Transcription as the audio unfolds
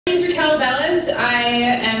I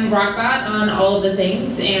am Rockbot on all of the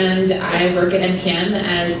things, and I work at NPM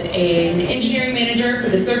as an engineering manager for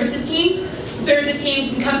the services team. The services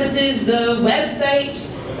team encompasses the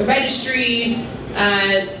website, the registry,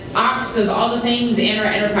 ops of all the things, and our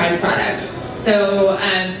enterprise product. So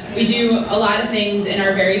we do a lot of things in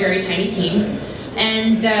our very, very tiny team.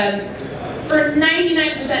 And for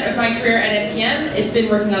 99% of my career at NPM, it's been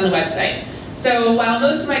working on the website. So while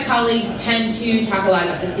most of my colleagues tend to talk a lot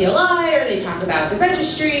about the CLI or they talk about the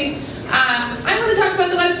registry, I want to talk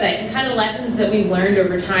about the website and kind of lessons that we've learned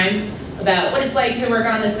over time about what it's like to work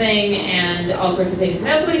on this thing and all sorts of things.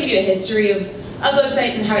 And I also want to give you a history of the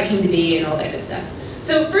website and how it came to be and all that good stuff.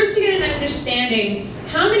 So first, to get an understanding,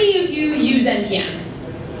 how many of you use NPM?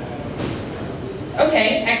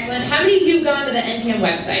 Okay, excellent. How many of you have gone to the NPM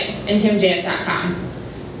website, npmjs.com?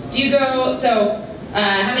 Do you go, so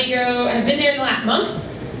how many have been there in the last month?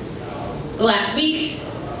 The last week?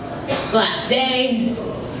 The last day?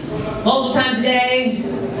 Multiple times a day?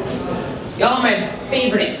 Y'all are my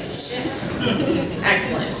favorites.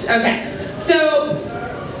 Excellent, okay. So,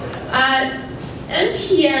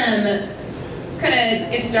 NPM, let's kind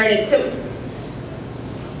of get started. So,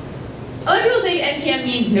 a lot of people think NPM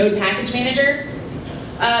means Node Package Manager.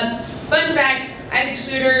 Fun fact, Isaac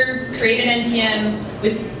Schluter created NPM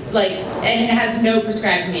with and it has no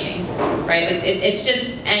prescribed meaning, right? It's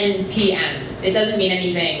just NPM. It doesn't mean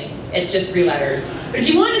anything. It's just 3 letters. But if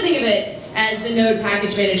you want to think of it as the Node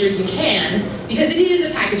Package Manager, you can, because it is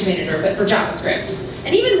a package manager, but for JavaScript.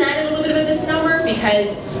 And even that is a little bit of a misnomer,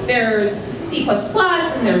 because there's C++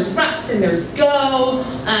 and there's Rust and there's Go.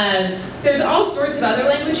 There's all sorts of other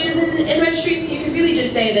languages in registry, so you could really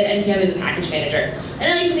just say that NPM is a package manager.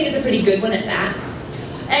 And I like to think it's a pretty good one at that.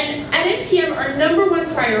 And at NPM, our #1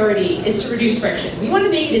 priority is to reduce friction. We want to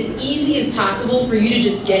make it as easy as possible for you to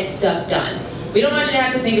just get stuff done. We don't want you to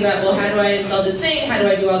have to think about, well, how do I install this thing? How do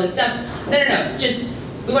I do all this stuff? No, no, no. Just,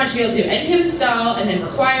 we want you to be able to do NPM install and then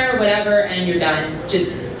require whatever, and you're done.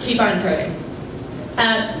 Just keep on coding.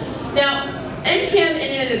 Now, NPM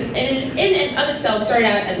in and of itself started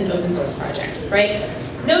out as an open source project, right?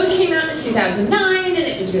 Node came out in 2009, and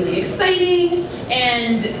it was really exciting,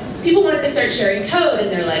 and people wanted to start sharing code,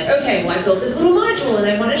 and they're like, okay, well, I built this little module, and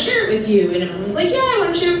I want to share it with you, and everyone was like, yeah, I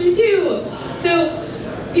want to share it with you too. So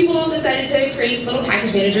people decided to create little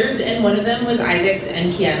package managers, and one of them was Isaac's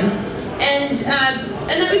NPM, and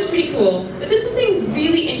that was pretty cool. But then something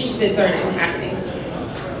really interesting started happening.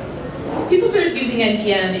 People started using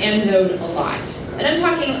NPM and Node a lot, and I'm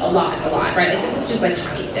talking a lot, right? Like, this is just like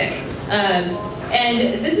hockey stick.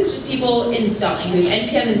 And this is just people installing, doing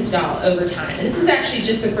NPM install over time. And this is actually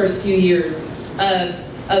just the first few years of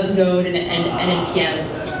Node and NPM.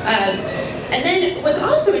 And then what's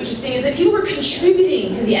also interesting is that people were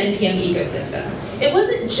contributing to the NPM ecosystem. It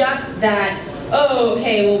wasn't just that, oh,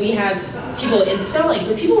 okay, well, we have people installing,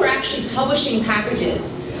 but people were actually publishing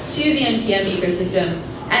packages to the NPM ecosystem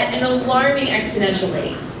at an alarming exponential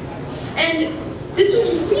rate. And this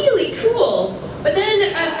was really cool. But then,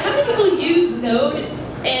 how many people used Node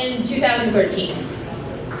in 2013?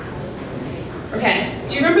 Okay,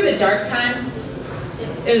 do you remember the dark times?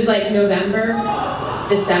 It was like November,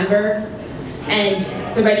 December, and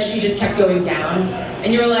the registry just kept going down.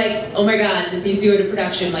 And you were like, oh my god, this needs to go to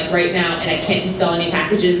production like right now, and I can't install any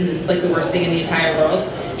packages, and this is like the worst thing in the entire world.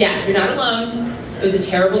 Yeah, you're not alone. It was a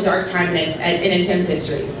terrible dark time in NPM's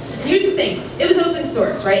history. And here's the thing, it was open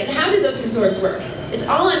source, right? And how does open source work? It's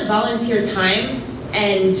all on volunteer time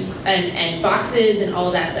and boxes and all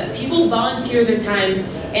of that stuff. People volunteer their time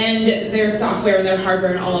and their software and their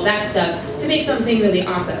hardware and all of that stuff to make something really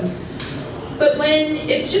awesome. But when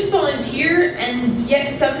it's just volunteer and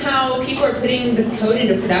yet somehow people are putting this code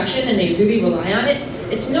into production and they really rely on it,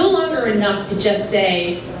 it's no longer enough to just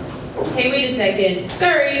say, hey, wait a second,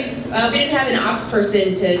 sorry, we didn't have an ops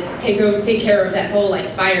person to take care of that whole like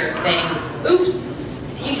fire thing. Oops,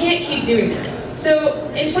 you can't keep doing that. So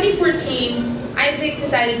in 2014, Isaac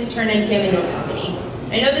decided to turn NPM into a company.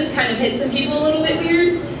 I know this kind of hit some people a little bit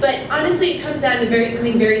weird, but honestly it comes down to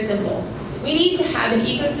something very simple. We need to have an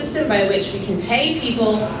ecosystem by which we can pay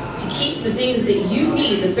people to keep the things that you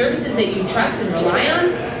need, the services that you trust and rely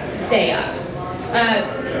on, to stay up.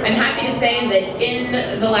 I'm happy to say that in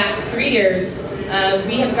the last 3 years,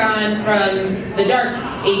 we have gone from the dark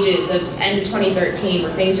ages of end of 2013,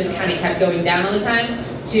 where things just kind of kept going down all the time,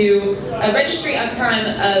 to a registry uptime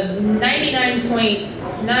of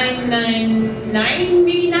 99.999,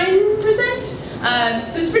 maybe 9%.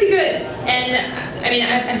 So it's pretty good. And I mean,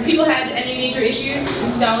 have people had any major issues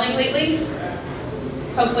installing lately?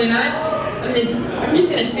 Hopefully not. I'm just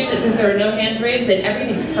going to assume that since there are no hands raised, that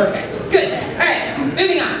everything's perfect. Good. All right,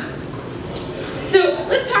 moving on.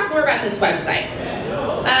 let's talk more about this website.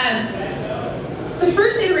 The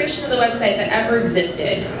first iteration of the website that ever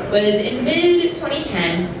existed was in mid-2010,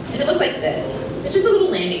 and it looked like this. It's just a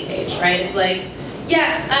little landing page, right? It's like,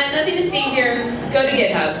 yeah, nothing to see here, go to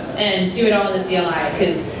GitHub and do it all in the CLI,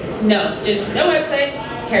 because no, just no website,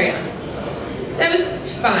 carry on. That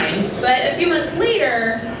was fine, but a few months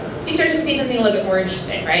later, you start to see something a little bit more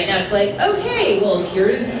interesting, right? Now it's like, okay, well,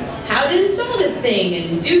 here's how to install this thing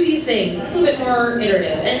and do these things. It's a little bit more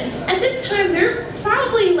iterative. And at this time, there are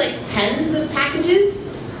probably like tens of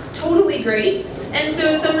packages, totally great. And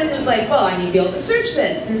so someone was like, well, I need to be able to search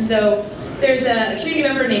this. And so there's a community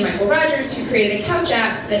member named Michael Rogers who created a couch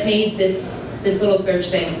app that made this little search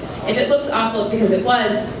thing. If it looks awful, it's because it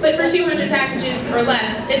was, but for 200 packages or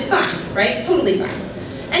less, it's fine, right? Totally fine.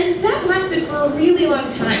 And that lasted for a really long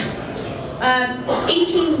time.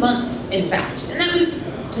 18 months, in fact. And that was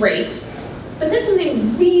great. But then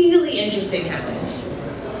something really interesting happened.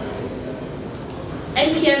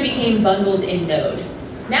 NPM became bundled in Node.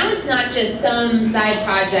 Now it's not just some side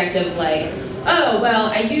project of like, oh, well,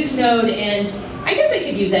 I use Node and I guess I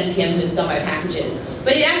could use NPM to install my packages.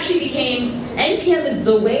 But it actually became, NPM is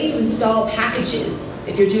the way to install packages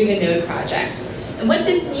if you're doing a Node project. And what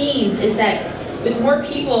this means is that with more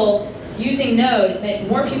people using Node, it meant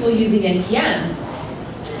more people using NPM.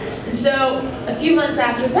 And so a few months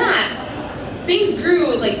after that, things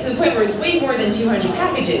grew like to the point where it was way more than 200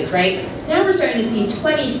 packages, right? Now we're starting to see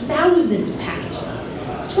 20,000 packages.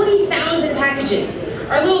 20,000 packages.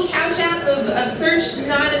 Our little couch app of search,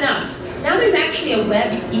 not enough. Now there's actually a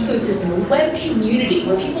web ecosystem, a web community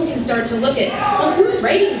where people can start to look at, well, who's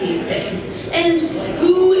writing these things? And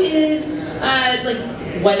who is,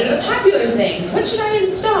 what are the popular things? What should I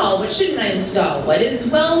install? What shouldn't I install? What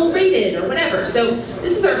is well rated or whatever? So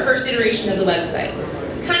this is our first iteration of the website.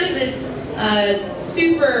 It's kind of this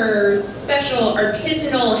super special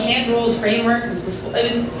artisanal hand-rolled framework. It was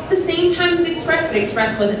the same time as Express, but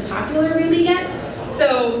Express wasn't popular really yet.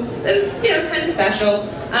 So that was, kind of special.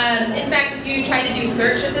 In fact, if you tried to do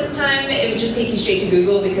search at this time, it would just take you straight to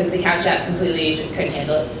Google because the couch app completely just couldn't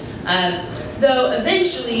handle it. Though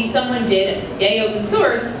eventually someone did, yay open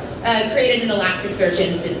source, created an Elasticsearch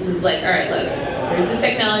instance and was like, all right, look, here's this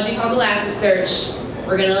technology called Elasticsearch.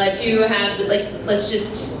 We're gonna let you have, let's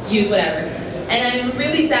just use whatever. And I'm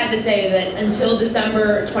really sad to say that until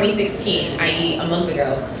December 2016, i.e. a month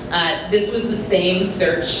ago, this was the same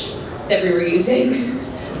search that we were using.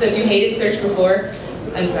 So if you hated search before,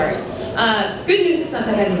 I'm sorry. Good news, it's not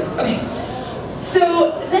that bad anymore. Okay.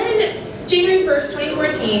 So then, January 1st,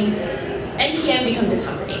 2014, NPM becomes a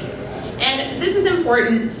company. And this is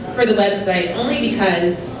important for the website only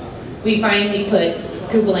because we finally put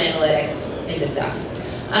Google Analytics into stuff.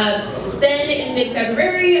 Then in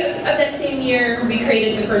mid-February of that same year, we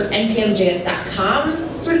created the first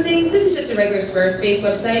npmjs.com sort of thing. This is just a regular Squarespace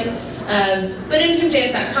website. But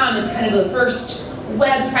npmjs.com is kind of the first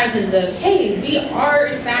web presence of, hey, we are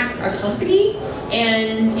in fact a company,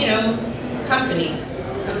 and company.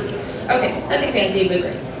 Okay, nothing fancy, but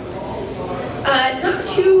great. Not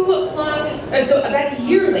too long, so about a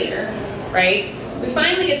year later, right, we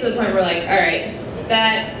finally get to the point where we're like, all right,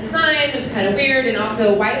 that design was kind of weird, and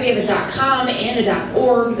also, why do we have a .com and a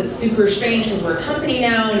 .org? That's super strange because we're a company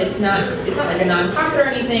now, and it's not like a nonprofit or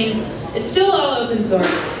anything. It's still all open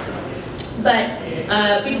source. But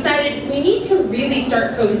we decided we need to really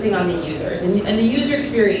start focusing on the users and the user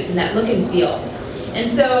experience and that look and feel. And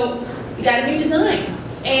so we got a new design.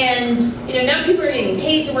 And now people are getting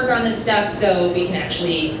paid to work on this stuff, so we can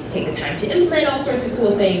actually take the time to implement all sorts of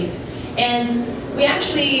cool things. And we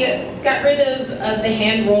actually got rid of the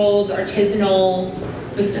hand-rolled, artisanal,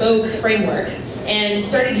 bespoke framework and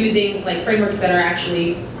started using frameworks that are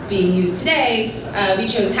actually being used today. We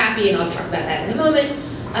chose Happy, and I'll talk about that in a moment.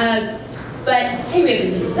 But hey, we have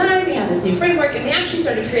this new design, we have this new framework, and we actually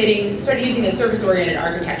started using a service-oriented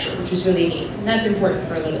architecture, which was really neat. And that's important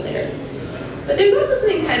for a little bit later. But there's also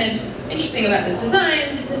something kind of interesting about this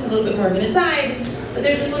design. This is a little bit more of an aside, but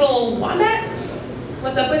there's this little wombat.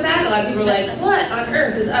 What's up with that? A lot of people are like, what on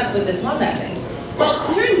earth is up with this wombat thing? Well,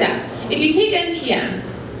 it turns out, if you take NPM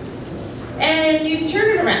and you turn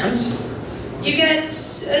it around, you get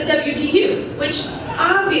a WDU, which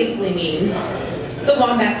obviously means the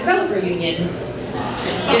Wombat Developer Union.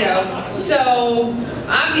 So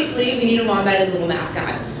obviously we need a wombat as a little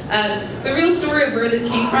mascot. The real story of where this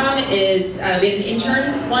came from is we had an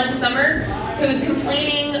intern one summer who was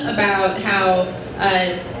complaining about how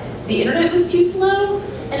the internet was too slow,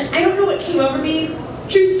 and I don't know what came over me.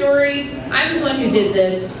 True story, I was the one who did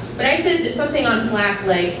this, but I said something on Slack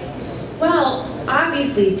like, well,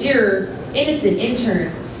 obviously, dear innocent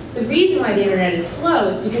intern, the reason why the internet is slow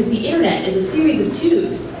is because the internet is a series of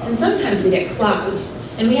tubes, and sometimes they get clogged.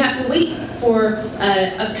 And we have to wait for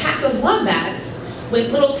a pack of wombats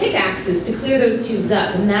with little pickaxes to clear those tubes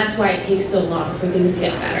up, and that's why it takes so long for things to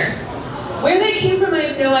get better. Where that came from, I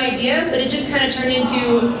have no idea, but it just kind of turned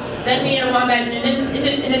into then me and a wombat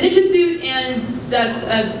in a ninja suit, and thus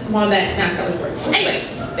a wombat mascot was born. Anyway,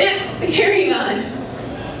 carrying on.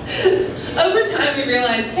 Over time we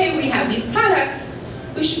realized, hey, we have these products,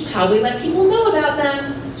 we should probably let people know about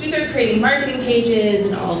them. So we started creating marketing pages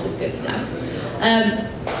and all of this good stuff.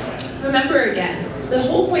 Remember again, the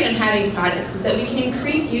whole point of having products is that we can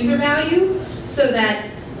increase user value so that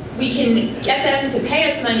we can get them to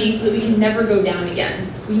pay us money so that we can never go down again.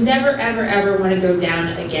 We never, ever, ever want to go down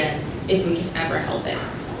again if we can ever help it.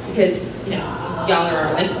 Because, you know, y'all are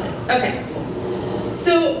our lifeblood. Okay.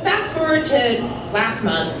 So fast forward to last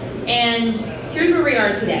month, and here's where we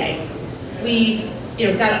are today. We've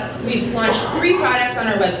launched 3 products on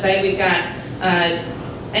our website. We've got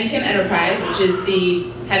NPM Enterprise, which is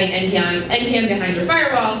having NPM behind your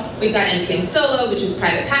firewall. We've got NPM Solo, which is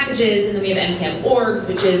private packages, and then we have NPM Orgs,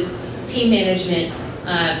 which is team management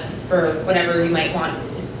for whatever you might want,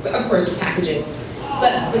 of course, with packages.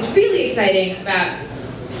 But what's really exciting about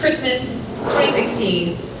Christmas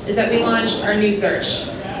 2016 is that we launched our new search.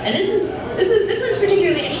 And this one's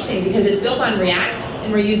particularly interesting because it's built on React,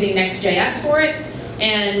 and we're using Next.js for it,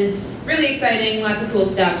 and really exciting, lots of cool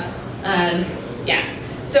stuff. Yeah.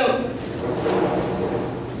 So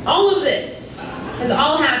all of this has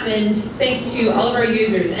all happened thanks to all of our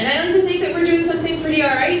users, and I like to think that we're doing something pretty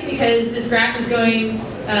all right because this graph is going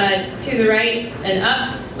to the right and up,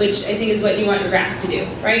 which I think is what you want your graphs to do,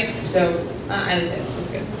 right? So I think that's pretty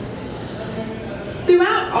good.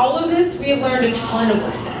 Throughout all of this, we have learned a ton of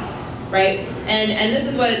lessons, right? And this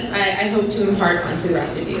is what I hope to impart onto the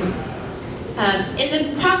rest of you. In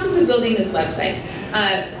the process of building this website,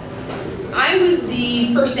 I was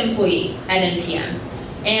the first employee at NPM.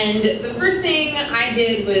 And the first thing I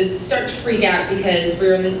did was start to freak out because we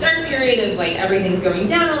were in this dark period of like everything's going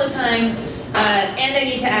down all the time. And I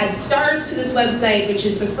need to add stars to this website, which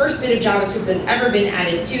is the first bit of JavaScript that's ever been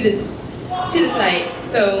added to the site.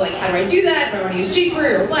 So like, how do I do that? Do I want to use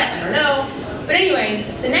jQuery or what? I don't know. But anyway,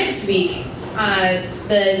 the next week,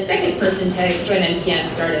 the second person to join NPM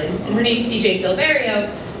started, and her name's CJ Silverio,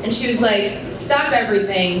 and she was like, stop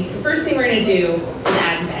everything. The first thing we're going to do is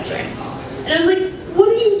add metrics. And I was like, what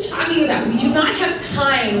are you talking about? We do not have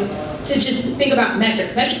time to just think about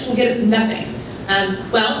metrics. Metrics will get us nothing.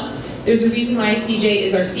 Well, there's a reason why CJ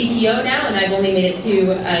is our CTO now, and I've only made it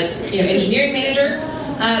to engineering manager.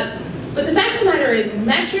 But the fact of the matter is,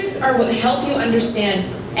 metrics are what help you understand,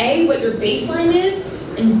 A, what your baseline is,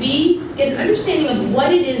 and B, get an understanding of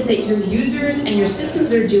what it is that your users and your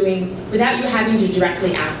systems are doing without you having to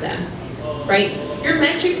directly ask them, right? Your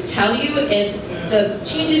metrics tell you if the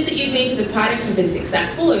changes that you've made to the product have been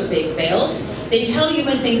successful or if they've failed. They tell you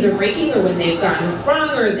when things are breaking or when they've gone wrong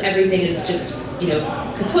or everything is just,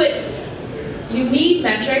 kaput. You need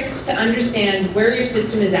metrics to understand where your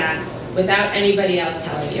system is at without anybody else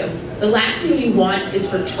telling you. The last thing you want is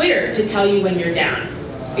for Twitter to tell you when you're down.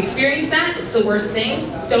 Experience that, it's the worst thing.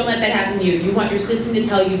 Don't let that happen to you. You want your system to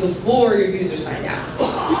tell you before your users find out.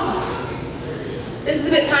 This is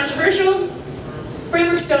a bit controversial.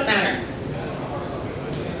 Frameworks don't matter.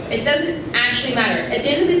 It doesn't actually matter. At the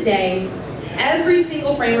end of the day, every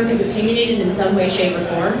single framework is opinionated in some way, shape, or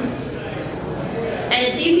form. And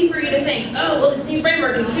it's easy for you to think, oh, well, this new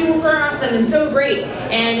framework is super awesome and so great,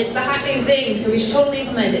 and it's the hot new thing, so we should totally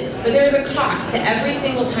implement it. But there is a cost to every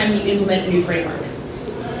single time you implement a new framework.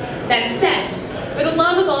 That said, for the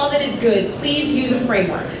love of all that is good, please use a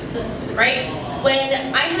framework, right? When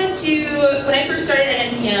I first started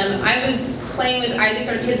at NPM, I was playing with Isaac's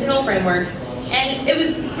artisanal framework, and it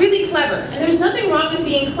was really clever. And there's nothing wrong with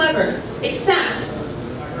being clever, except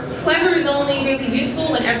clever is only really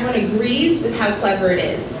useful when everyone agrees with how clever it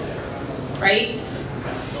is, right?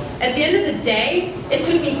 At the end of the day, it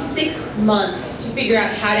took me 6 months to figure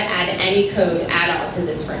out how to add any code at all to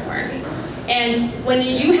this framework. And when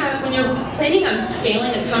you're planning on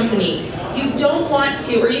scaling a company, you don't want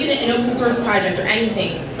to, or even an open source project or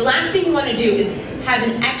anything, the last thing you want to do is have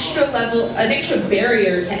an extra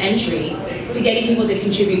barrier to entry to getting people to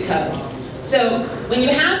contribute code. So when you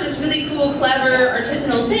have this really cool, clever,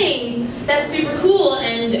 artisanal thing, that's super cool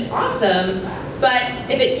and awesome, but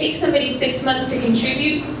if it takes somebody 6 months to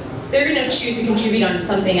contribute, they're going to choose to contribute on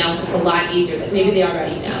something else that's a lot easier that maybe they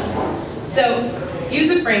already know. So use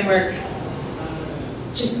a framework.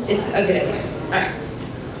 It's a good idea. All right.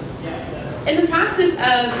 in the process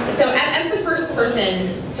of, so as the first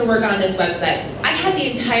person to work on this website, I had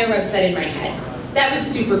the entire website in my head. That was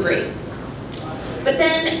super great. But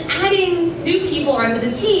then adding new people onto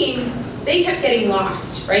the team, they kept getting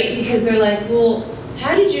lost, right? Because they're like, well,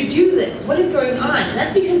 how did you do this? What is going on? And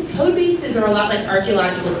that's because code bases are a lot like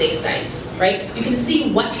archaeological dig sites, right? You can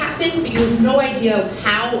see what happened, but you have no idea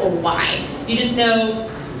how or why. You just know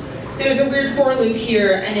there's a weird for loop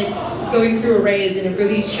here and it's going through arrays in a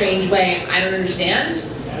really strange way I don't understand.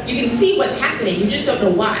 You can see what's happening, you just don't know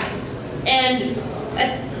why. And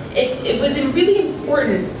it was really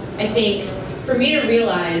important, I think, for me to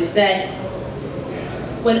realize that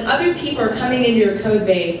when other people are coming into your code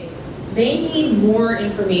base, they need more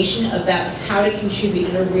information about how to contribute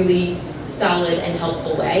in a really solid and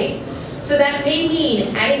helpful way. So that may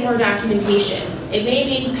mean adding more documentation. It may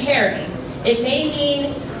mean pairing. It may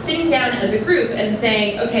mean sitting down as a group and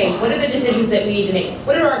saying, okay, what are the decisions that we need to make?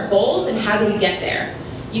 What are our goals and how do we get there?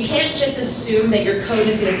 You can't just assume that your code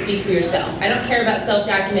is going to speak for yourself. I don't care about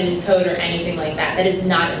self-documented code or anything like that. That is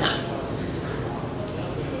not enough.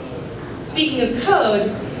 Speaking of code,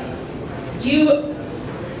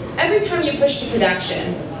 every time you push to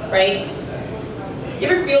production, right? You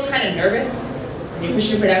ever feel kind of nervous when you push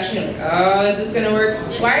to production? You're like, oh, is this going to work?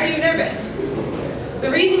 Why are you nervous? The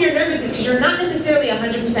reason you're nervous is because you're not necessarily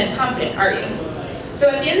 100% confident, are you? So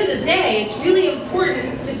at the end of the day, it's really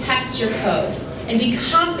important to test your code and be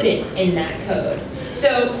confident in that code.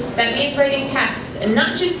 So that means writing tests, and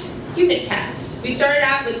not just unit tests. We started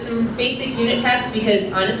out with some basic unit tests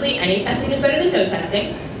because honestly, any testing is better than no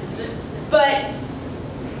testing. But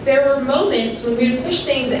there were moments when we would push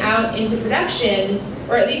things out into production,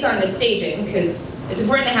 or at least onto staging, because it's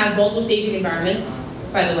important to have multiple staging environments,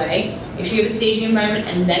 by the way. Make sure you have a staging environment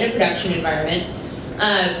and then a production environment.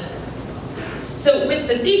 So with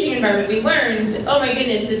the staging environment, we learned, oh my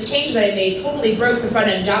goodness, this change that I made totally broke the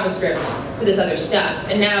front-end JavaScript for this other stuff,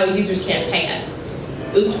 and now users can't pay us.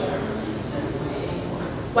 Oops.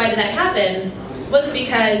 Why did that happen? It wasn't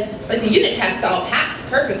because like the unit tests all passed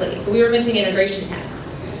perfectly, but we were missing integration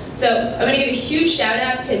tests. So I'm going to give a huge shout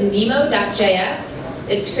out to Nemo.js.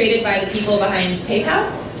 It's created by the people behind PayPal,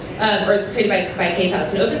 or it's created by PayPal.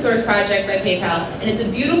 It's an open source project by PayPal, and it's a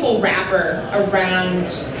beautiful wrapper around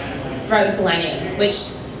Selenium, which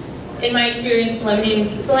in my experience, Selenium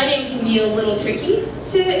can be a little tricky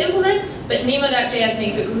to implement, but Nemo.js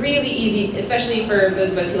makes it really easy, especially for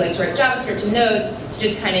those of us who like to write JavaScript and Node, to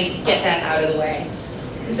just kind of get that out of the way.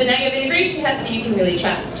 And so now you have integration tests that you can really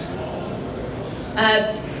trust.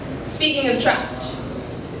 Speaking of trust,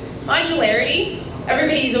 modularity.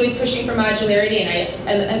 Everybody is always pushing for modularity, and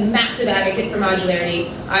I am a massive advocate for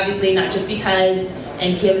modularity, obviously not just because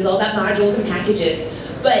NPM is all about modules and packages,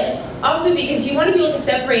 but also because you want to be able to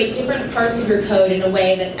separate different parts of your code in a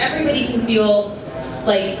way that everybody can feel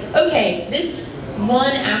like, okay, this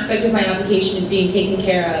one aspect of my application is being taken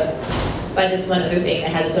care of by this one other thing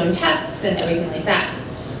that has its own tests and everything like that.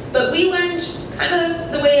 But we learned, kind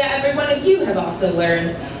of the way every one of you have also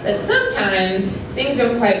learned, that sometimes things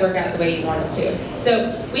don't quite work out the way you want it to.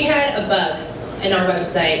 So we had a bug in our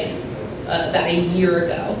website about a year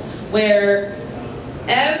ago where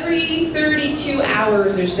every 32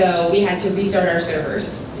 hours or so we had to restart our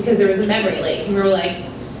servers because there was a memory leak, and we were like,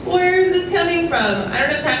 where is this coming from? I don't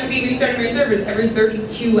have time to be restarting my servers every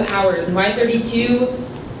 32 hours. And why 32?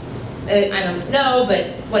 I don't know, but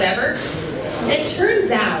whatever. And it turns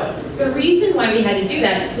out the reason why we had to do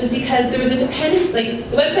that was because there was a the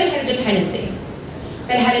website had a dependency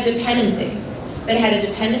that had a dependency that had a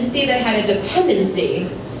dependency that had a dependency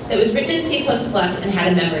that was written in C++ and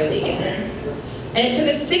had a memory leak in it. And it took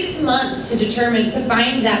us 6 months to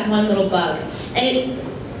find that one little bug. And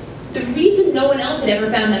the reason no one else had ever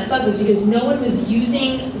found that bug was because no one was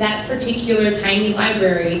using that particular tiny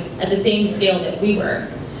library at the same scale that we were.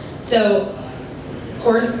 So, of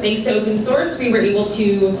course, thanks to open source, we were able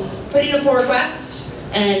to put in a pull request,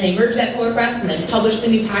 and they merged that pull request and then published the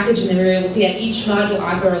new package, and then we were able to get each module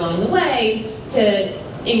author along the way to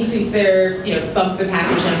increase their, bump their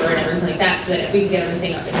package number and everything like that so that we could get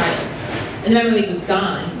everything up and running. And the memory leak was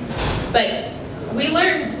gone. But we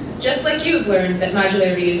learned, just like you've learned, that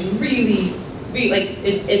modularity is really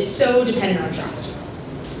it's so dependent on trust.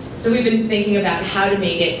 So we've been thinking about how to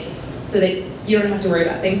make it so that you don't have to worry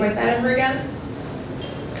about things like that ever again.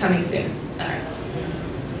 Coming soon. All right.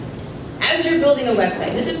 As you're building a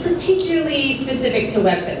website, this is particularly specific to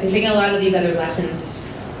websites. I think a lot of these other lessons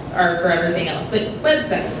are for everything else, but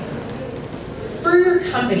websites. For your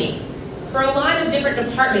company, for a lot of different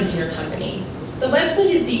departments in your company, the website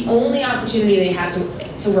is the only opportunity they have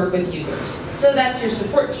to work with users. So that's your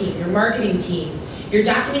support team, your marketing team, your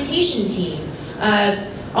documentation team,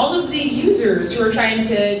 all of the users who are trying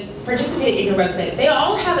to participate in your website. They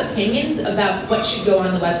all have opinions about what should go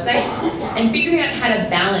on the website, and figuring out how to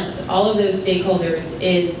balance all of those stakeholders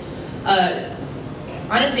is,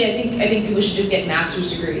 honestly, I think people should just get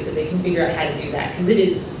master's degrees if they can figure out how to do that, because it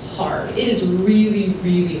is hard. It is really,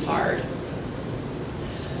 really hard.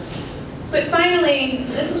 But finally,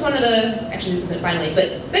 this is one of the, actually this isn't finally,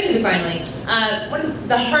 but second to finally, one of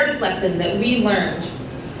the hardest lesson that we learned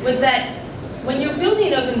was that when you're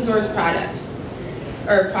building an open source product,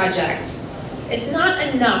 or project, it's not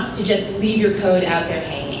enough to just leave your code out there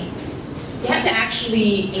hanging. You have to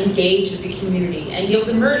actually engage with the community and be able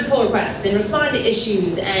to merge pull requests and respond to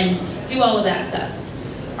issues and do all of that stuff.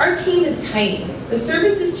 Our team is tiny. The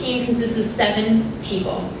services team consists of 7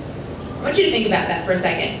 people. I want you to think about that for a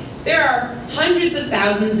second. There are hundreds of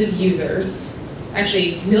thousands of users,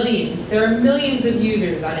 actually millions. There are millions of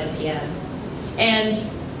users on NPM. And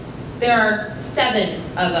there are 7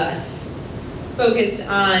 of us focused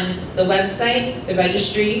on the website, the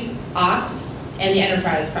registry, ops, and the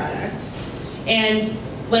enterprise product. And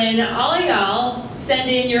when all of y'all send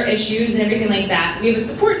in your issues and everything like that, we have a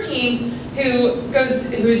support team who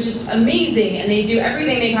is just amazing, and they do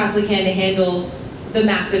everything they possibly can to handle the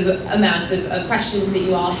massive amounts of questions that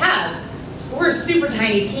you all have. We're a super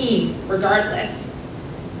tiny team regardless.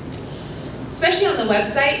 Especially on the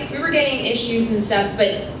website, we were getting issues and stuff, but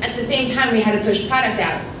at the same time we had to push product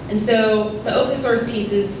out. And so the open source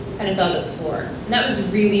pieces kind of fell to the floor. And that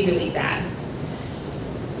was really, really sad.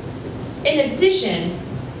 In addition,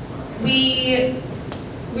 we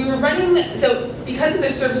were running, so because of the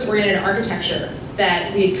service-oriented architecture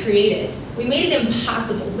that we had created, we made it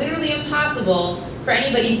impossible, literally impossible, for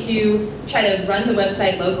anybody to try to run the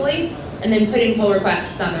website locally and then put in pull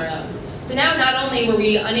requests on their own. So now not only were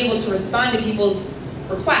we unable to respond to people's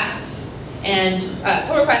requests and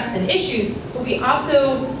pull requests and issues, but we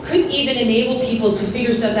also couldn't even enable people to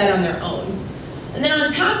figure stuff out on their own. And then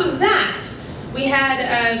on top of that, we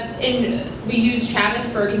had, we used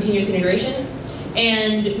Travis for continuous integration,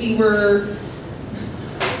 and we were,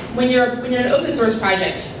 when you're an open source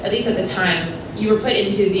project, at least at the time, you were put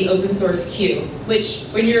into the open source queue, which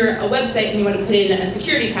when you're a website and you want to put in a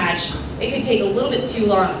security patch, it could take a little bit too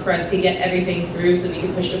long for us to get everything through so we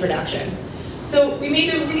could push to production. So we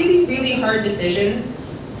made a really, really hard decision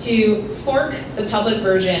to fork the public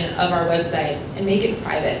version of our website and make it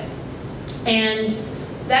private. And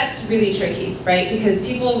that's really tricky, right? Because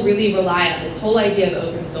people really rely on this whole idea of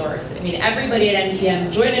open source. I mean, everybody at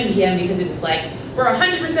NPM joined NPM because it was like, we're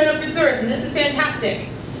 100% open source and this is fantastic.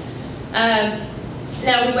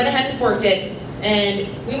 Now we went ahead and forked it, and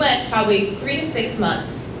we went probably 3 to 6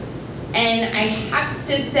 months, and I have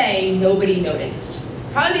to say nobody noticed.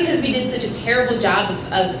 Probably because we did such a terrible job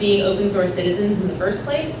of being open source citizens in the first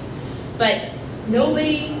place, but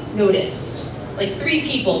nobody noticed. Like 3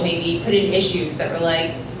 people maybe put in issues that were like,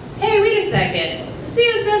 hey, wait a second, the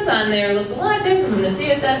CSS on there looks a lot different from the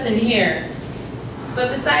CSS in here. But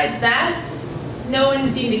besides that, no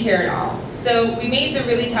one seemed to care at all. So we made the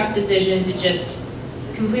really tough decision to just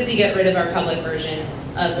completely get rid of our public version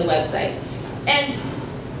of the website. And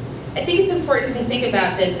I think it's important to think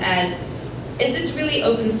about this as, is this really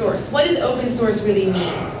open source? What does open source really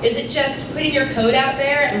mean? Is it just putting your code out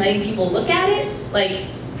there and letting people look at it? Like,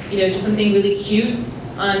 you know, just something really cute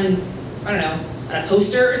on, I don't know, on a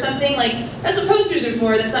poster or something? Like, that's what posters are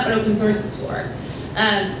for, that's not what open source is for.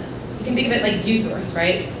 You can think of it like view source,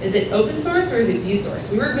 right? Is it open source or is it view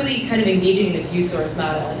source? We were really kind of engaging in a view source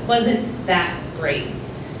model, and it wasn't that great.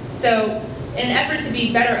 So in an effort to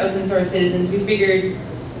be better open source citizens, we figured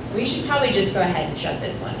we should probably just go ahead and shut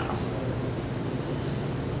this one off.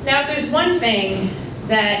 Now, if there's one thing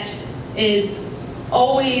that is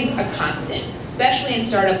always a constant, especially in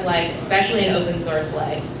startup life, especially in open source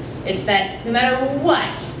life, it's that no matter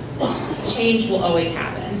what, change will always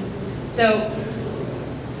happen. So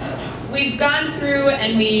we've gone through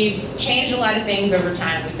and we've changed a lot of things over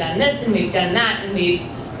time. We've done this and we've done that, and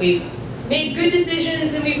we've made good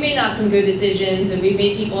decisions and we've made not some good decisions, and we've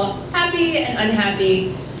made people happy and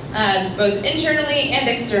unhappy, both internally and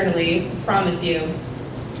externally, promise you.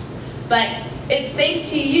 But it's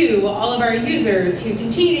thanks to you, all of our users, who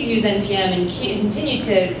continue to use NPM and continue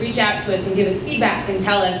to reach out to us and give us feedback and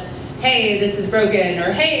tell us, hey, this is broken,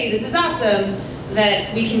 or hey, this is awesome,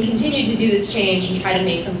 that we can continue to do this change and try to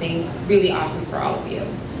make something really awesome for all of you.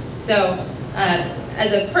 So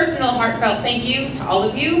as a personal, heartfelt thank you to all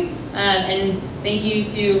of you, and thank you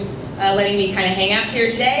to letting me kind of hang out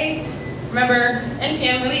here today. Remember,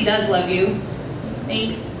 NPM really does love you.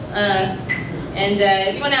 Thanks. And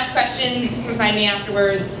if you want to ask questions, you can find me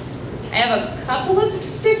afterwards. I have a couple of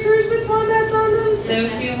stickers with wombats on them, so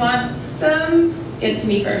if you want some, get to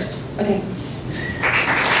me first. Okay.